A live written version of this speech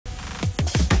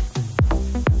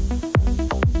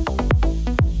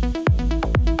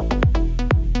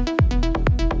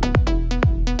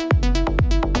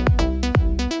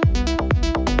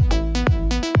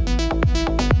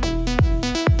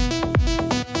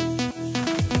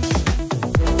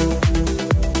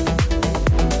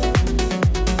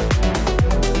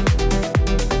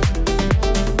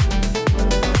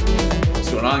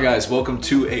guys, welcome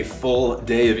to a full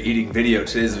day of eating video.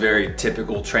 Today's a very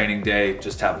typical training day.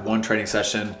 Just have one training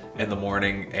session in the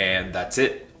morning and that's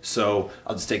it. So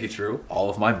I'll just take you through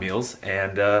all of my meals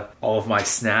and all of my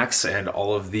snacks and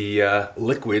all of the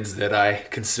liquids that I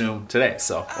consume today.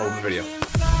 So over the video.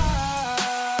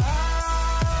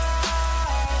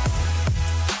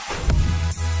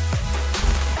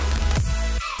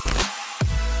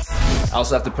 I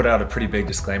also have to put out a pretty big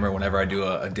disclaimer whenever I do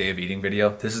a day of eating video.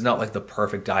 This is not like the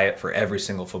perfect diet for every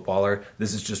single footballer.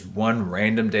 This is just one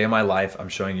random day of my life. I'm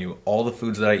showing you all the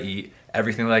foods that I eat,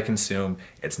 everything that I consume.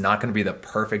 It's not gonna be the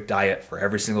perfect diet for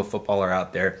every single footballer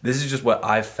out there. This is just what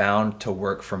I've found to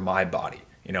work for my body.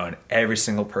 You know, and every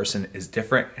single person is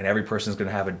different and every person is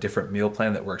gonna have a different meal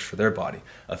plan that works for their body.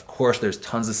 Of course, there's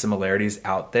tons of similarities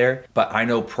out there, but I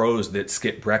know pros that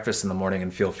skip breakfast in the morning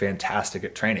and feel fantastic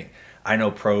at training. I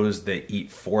know pros that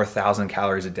eat 4,000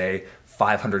 calories a day,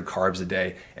 500 carbs a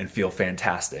day, and feel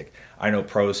fantastic. I know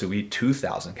pros who eat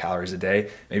 2,000 calories a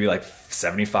day, maybe like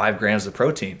 75 grams of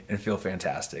protein, and feel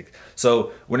fantastic.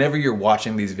 So whenever you're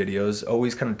watching these videos,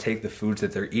 always kind of take the foods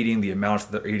that they're eating, the amounts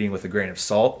that they're eating with a grain of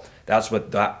salt. That's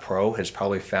what that pro has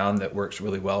probably found that works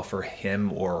really well for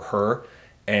him or her.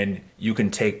 And you can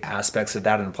take aspects of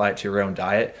that and apply it to your own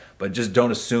diet, but just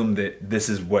don't assume that this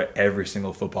is what every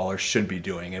single footballer should be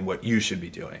doing and what you should be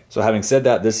doing. So having said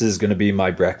that, this is gonna be my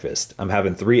breakfast. I'm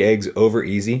having 3 eggs over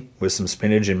easy with some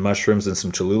spinach and mushrooms and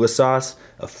some Cholula sauce,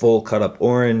 a full cut up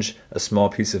orange, a small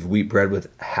piece of wheat bread with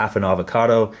half an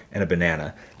avocado, and a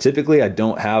banana. Typically, I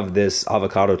don't have this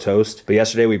avocado toast, but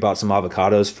yesterday we bought some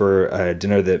avocados for a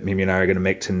dinner that Mimi and I are gonna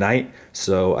make tonight,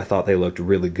 so I thought they looked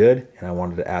really good, and I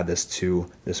wanted to add this to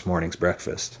this morning's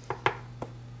breakfast.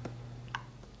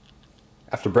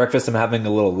 After breakfast, I'm having a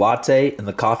little latte in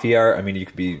the coffee hour. I mean, you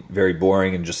could be very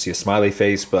boring and just see a smiley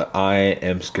face, but I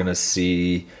am gonna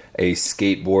see a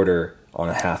skateboarder on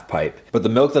a half pipe. But the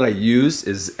milk that I use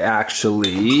is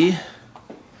actually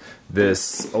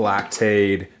this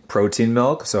Lactaid protein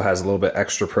milk, so it has a little bit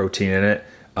extra protein in it.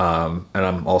 And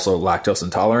I'm also lactose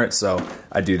intolerant, so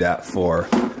I do that for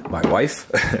my wife.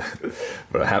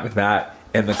 But I'm having that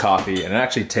in the coffee, and it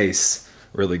actually tastes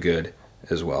really good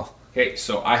as well. Okay,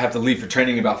 so I have to leave for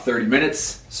training in about 30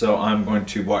 minutes, so I'm going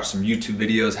to watch some YouTube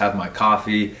videos, have my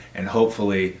coffee, and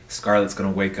hopefully Scarlett's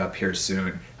gonna wake up here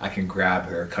soon. I can grab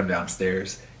her, come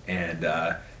downstairs, and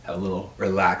have a little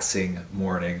relaxing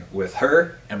morning with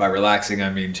her. And by relaxing, I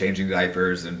mean changing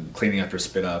diapers and cleaning up her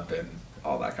spit up and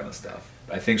all that kind of stuff.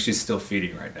 But I think she's still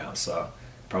feeding right now, so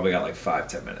probably got like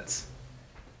 5-10 minutes.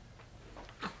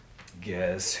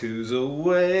 Guess who's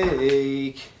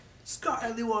awake?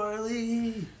 Scarly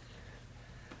Warly!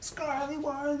 Scarly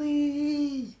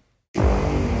Warly!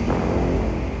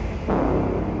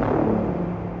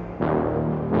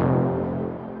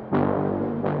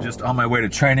 Just on my way to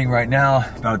training right now,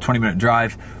 about a 20-minute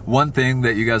drive. One thing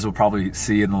that you guys will probably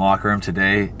see in the locker room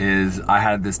today is I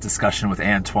had this discussion with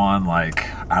Antoine like,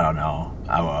 I don't know,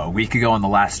 a week ago on the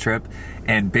last trip.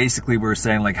 And basically we were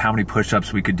saying like how many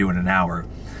push-ups we could do in an hour.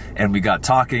 And we got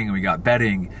talking and we got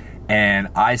betting. And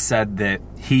I said that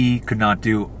he could not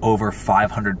do over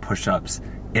 500 push-ups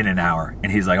in an hour.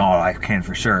 And he's like, oh, I can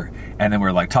for sure. And then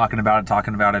we're like talking about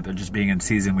it, but just being in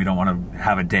season, we don't want to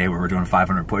have a day where we're doing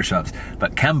 500 push-ups.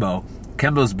 But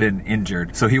Kembo's been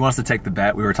injured, so he wants to take the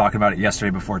bet. We were talking about it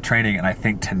yesterday before training, and I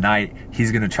think tonight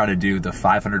he's gonna try to do the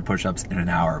 500 push-ups in an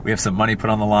hour. We have some money put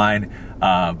on the line,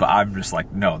 but I'm just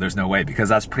like, no, there's no way, because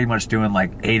that's pretty much doing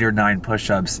like 8 or 9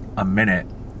 push-ups a minute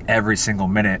every single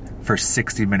minute for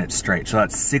 60 minutes straight. So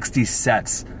that's 60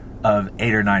 sets of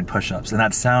 8 or 9 push-ups. And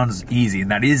that sounds easy,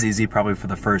 and that is easy probably for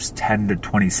the first 10 to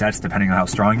 20 sets, depending on how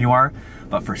strong you are.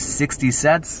 But for 60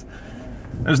 sets,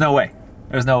 there's no way.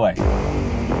 There's no way.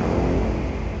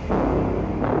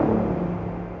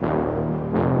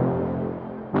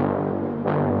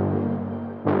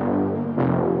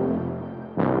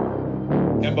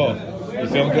 Kembo, you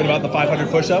feeling good about the 500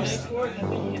 push-ups?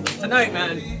 Tonight,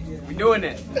 man. We're doing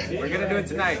it. We're gonna do it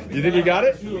tonight. You think you got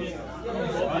it? We're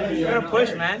gonna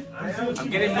push, man. I'm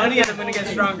getting money and I'm gonna get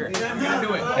stronger. I'm gonna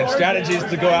do it. And strategy is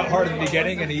to go out hard at the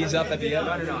beginning and ease up at the end?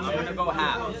 No. I'm gonna go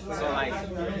half. So like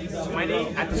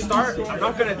 20 at the start. I'm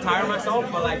not gonna tire myself,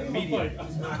 but like medium.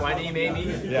 20 maybe.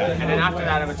 Yeah. And then after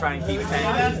that, I'm gonna try and keep 10.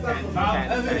 And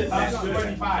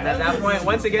at that point,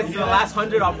 once it gets to the last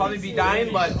 100, I'll probably be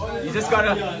dying, but you just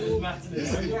gotta...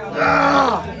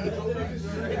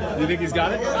 You think he's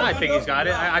got it? I think he's got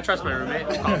it. I trust my roommate.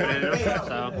 I'm confident in him.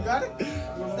 So. Got it?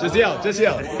 Just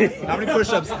yell. How many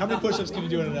push-ups can you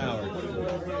do in an hour?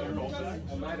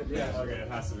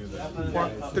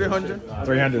 300.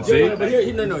 300, see? But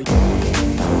here, no.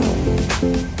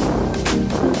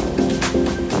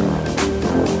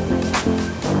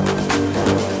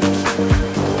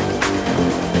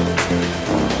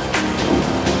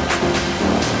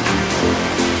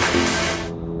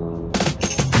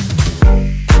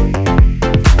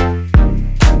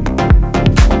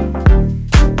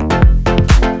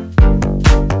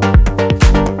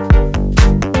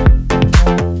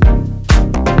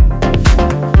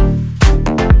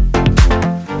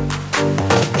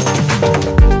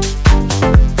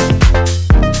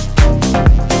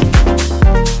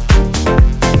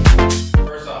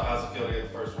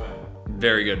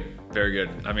 good, very good.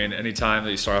 I mean, anytime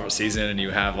that you start off a season and you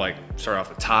have start off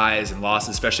with ties and losses,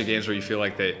 especially games where you feel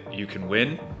like that you can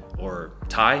win or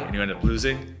tie and you end up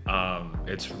losing,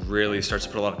 it's really starts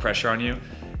to put a lot of pressure on you.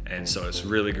 And so it's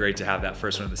really great to have that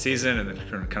first one of the season and then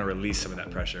kind of release some of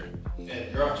that pressure. And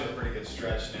you're off to a pretty good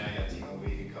stretch now. You got Team of the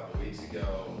Week a couple weeks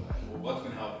ago. What's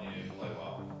been helping you to play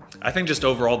well? I think just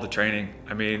overall the training.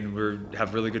 I mean, we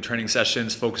have really good training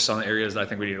sessions, focused on the areas that I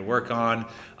think we need to work on.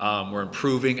 We're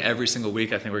improving every single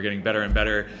week. I think we're getting better and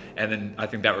better. And then I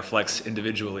think that reflects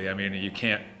individually. I mean, you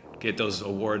can't get those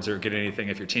awards or get anything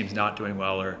if your team's not doing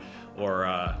well or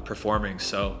performing.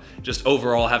 So just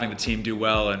overall having the team do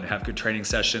well and have good training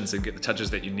sessions and get the touches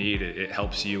that you need, it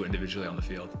helps you individually on the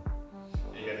field.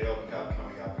 You got the Open Cup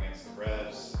coming up against the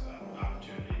Revs,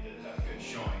 opportunity to have a good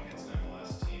showing against an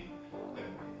MLS team.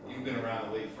 You've been around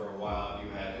the league for a while. Have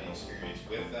you had any experience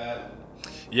with that?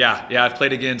 Yeah, I've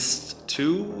played against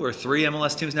 2 or 3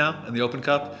 MLS teams now in the Open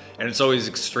Cup, and it's always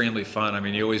extremely fun. I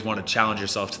mean, you always want to challenge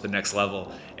yourself to the next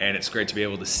level, and it's great to be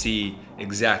able to see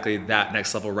exactly that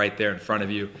next level right there in front of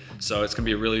you. So it's going to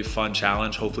be a really fun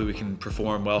challenge. Hopefully we can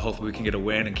perform well. Hopefully we can get a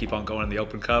win and keep on going in the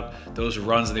Open Cup. Those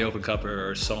runs in the Open Cup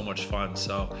are so much fun.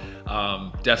 So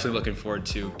definitely looking forward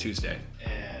to Tuesday.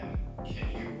 And can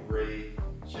you rate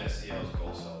Jesse L's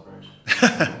goal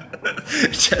celebration?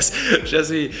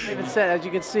 Jesse. Even said, as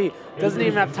you can see, doesn't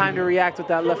even have time to react with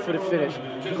that left-footed finish.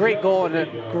 Great goal and a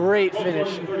great finish.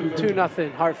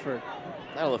 2-0 Hartford.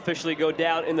 That'll officially go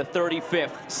down in the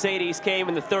 35th. Sadie's came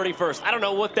in the 31st. I don't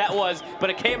know what that was, but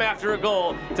it came after a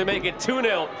goal to make it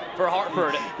 2-0 for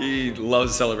Hartford. He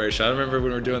loves the celebration. I remember when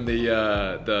we were doing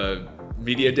the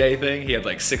media day thing, he had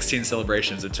like 16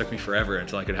 celebrations. It took me forever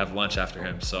until I could have lunch after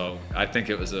him. So I think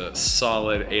it was a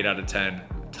solid 8 out of 10.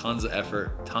 Tons of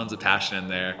effort, tons of passion in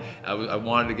there. I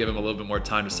wanted to give him a little bit more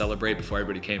time to celebrate before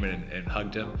everybody came in and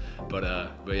hugged him. But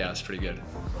yeah, it's pretty good.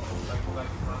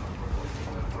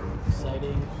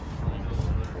 Exciting.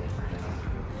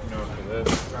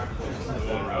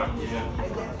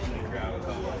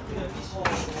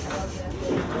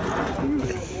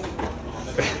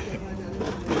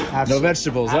 No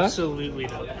vegetables, huh? Absolutely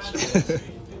no vegetables. If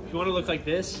you want to look like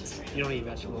this, you don't eat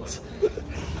vegetables.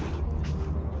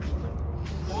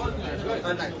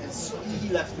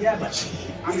 Yeah, but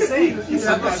I'm saying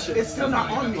it's still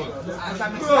not on me.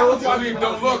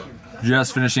 Don't look.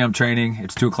 Just finishing up training.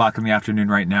 It's 2 o'clock in the afternoon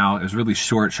right now. It was a really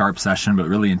short, sharp session, but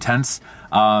really intense.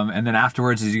 And then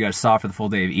afterwards, as you guys saw for the full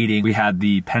day of eating, we had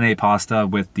the penne pasta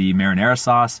with the marinara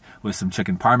sauce with some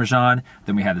chicken parmesan.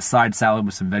 Then we had the side salad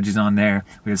with some veggies on there.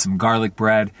 We had some garlic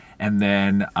bread and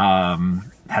then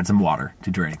had some water to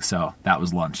drink. So that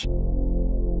was lunch.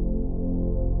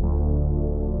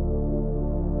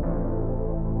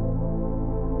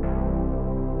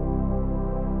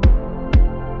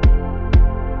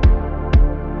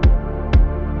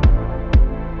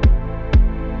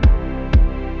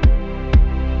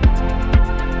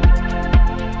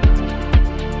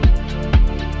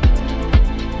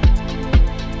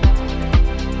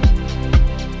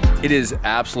 It is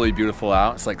absolutely beautiful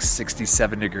out. It's like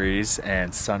 67 degrees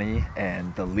and sunny,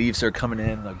 and the leaves are coming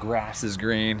in, the grass is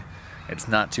green. It's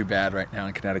not too bad right now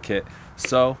in Connecticut.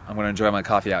 So I'm gonna enjoy my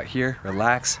coffee out here,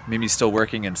 relax. Mimi's still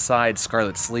working inside,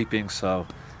 Scarlett's sleeping, so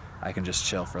I can just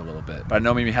chill for a little bit. But I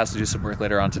know Mimi has to do some work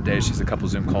later on today. She's a couple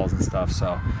Zoom calls and stuff,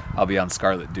 so I'll be on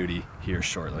Scarlett duty here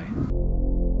shortly.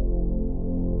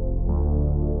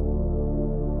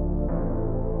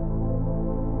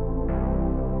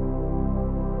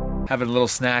 Having a little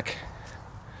snack,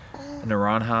 a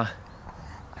naranja,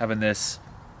 having this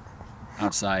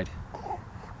outside,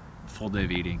 full day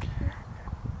of eating.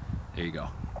 There you go.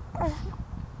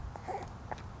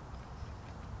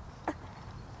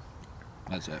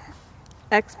 That's it.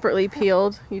 Expertly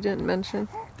peeled, you didn't mention.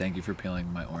 Thank you for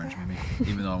peeling my orange, Mimi,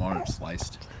 even though I want it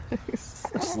sliced.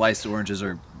 Sliced oranges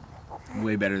are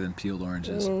way better than peeled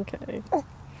oranges. Okay.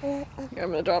 I'm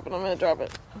gonna drop it, I'm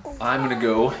gonna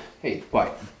go, hey,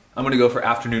 quiet. I'm gonna go for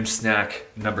afternoon snack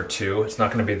number 2. It's not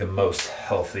gonna be the most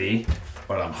healthy,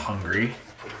 but I'm hungry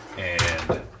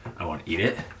and I wanna eat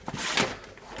it.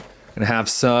 Gonna have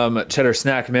some cheddar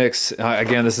snack mix.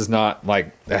 Again, this is not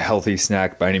like a healthy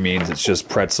snack by any means. It's just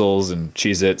pretzels and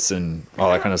Cheez-Its and all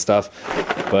that kind of stuff.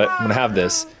 But I'm gonna have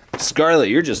this. Scarlett,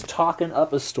 you're just talking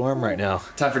up a storm right now.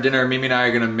 Time for dinner. Mimi and I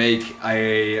are gonna make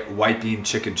a white bean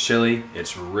chicken chili.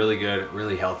 It's really good,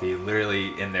 really healthy.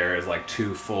 Literally in there is like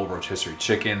 2 full rotisserie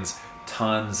chickens,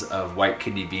 tons of white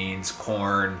kidney beans,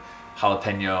 corn,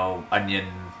 jalapeno, onion,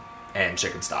 and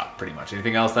chicken stock, pretty much.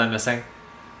 Anything else that I'm missing?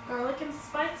 Garlic and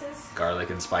spices. Garlic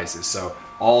and spices. So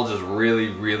all just really,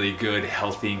 really good,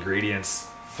 healthy ingredients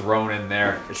thrown in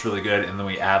there. It's really good. And then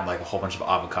we add like a whole bunch of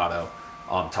avocado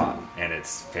on top, and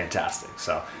it's fantastic.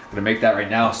 So I'm gonna make that right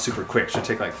now, super quick. Should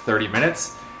take like 30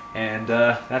 minutes, and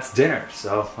that's dinner.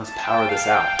 So let's power this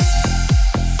out.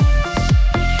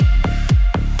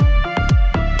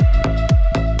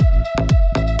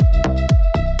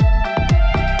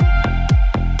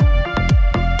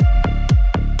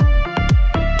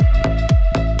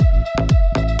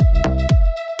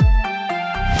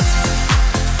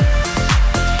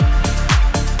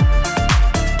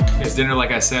 Dinner,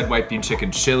 like I said, white bean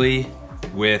chicken chili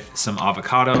with some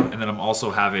avocado, and then I'm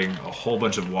also having a whole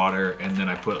bunch of water, and then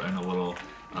I put in a little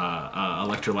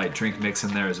electrolyte drink mix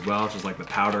in there as well, just like the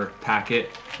powder packet.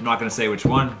 I'm not gonna say which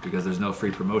one because there's no free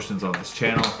promotions on this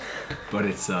channel, but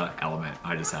it's Element.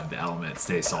 I just have the Element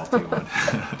Stay Salty one.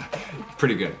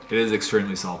 Pretty good. It is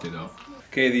extremely salty though.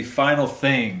 Okay, the final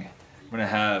thing, I'm gonna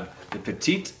have the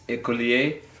Petit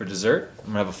Écolier for dessert. I'm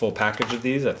gonna have a full package of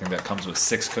these. I think that comes with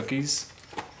 6 cookies.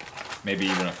 Maybe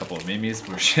even a couple of Mimi's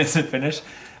where she hasn't finished.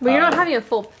 But you're not having a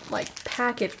full, like,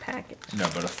 package. No,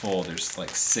 but a full, there's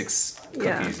like 6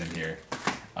 cookies in here.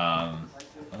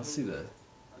 Let's see the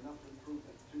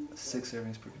 6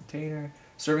 servings per container.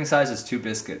 Serving size is 2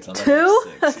 biscuits. 2?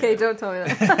 6, okay, don't tell me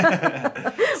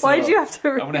that. Why did you have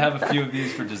to read I'm gonna have a few of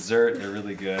these for dessert. They're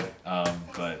really good.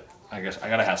 But I guess I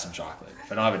gotta have some chocolate.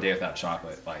 If I don't have a day without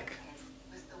chocolate, like,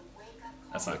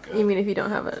 that's not good. You mean if you don't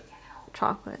have a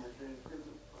chocolate?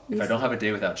 If I don't have a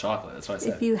day without chocolate, that's what I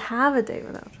said. If you have a day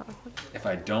without chocolate. If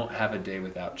I don't have a day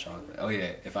without chocolate. Oh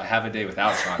yeah, if I have a day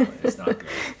without chocolate, it's not good.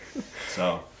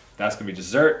 So that's gonna be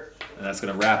dessert, and that's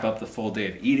gonna wrap up the full day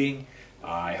of eating.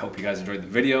 I hope you guys enjoyed the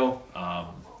video.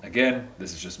 Again,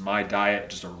 this is just my diet,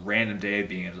 just a random day,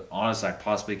 being as honest as I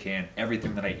possibly can.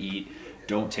 Everything that I eat,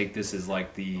 don't take this as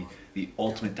like the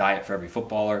ultimate diet for every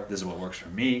footballer. This is what works for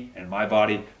me and my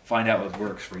body. Find out what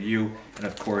works for you, and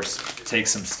of course, take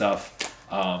some stuff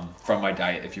from my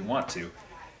diet if you want to.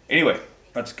 Anyway,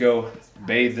 let's go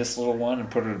bathe this little one and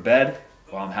put her to bed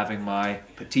while I'm having my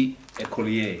Petit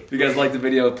Écolier. If you guys liked the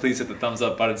video, please hit the thumbs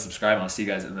up button, subscribe, and I'll see you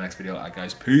guys in the next video. All right,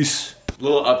 guys, peace.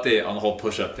 Little update on the whole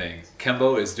push-up thing.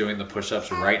 Kembo is doing the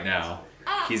push-ups right now.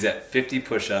 He's at 50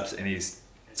 push-ups and he's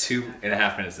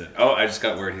 2.5 minutes in. Oh, I just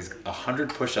got word. He's 100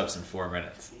 push-ups in 4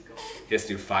 minutes. He has to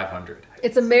do 500.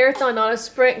 It's a marathon, not a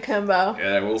sprint, Kembo.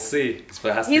 Yeah, we'll see.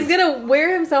 He's gonna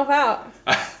wear himself out.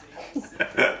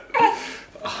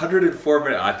 104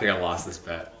 minutes. I think I lost this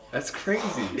bet. That's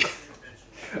crazy.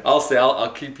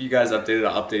 I'll keep you guys updated.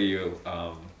 I'll update you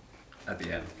at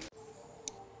the end.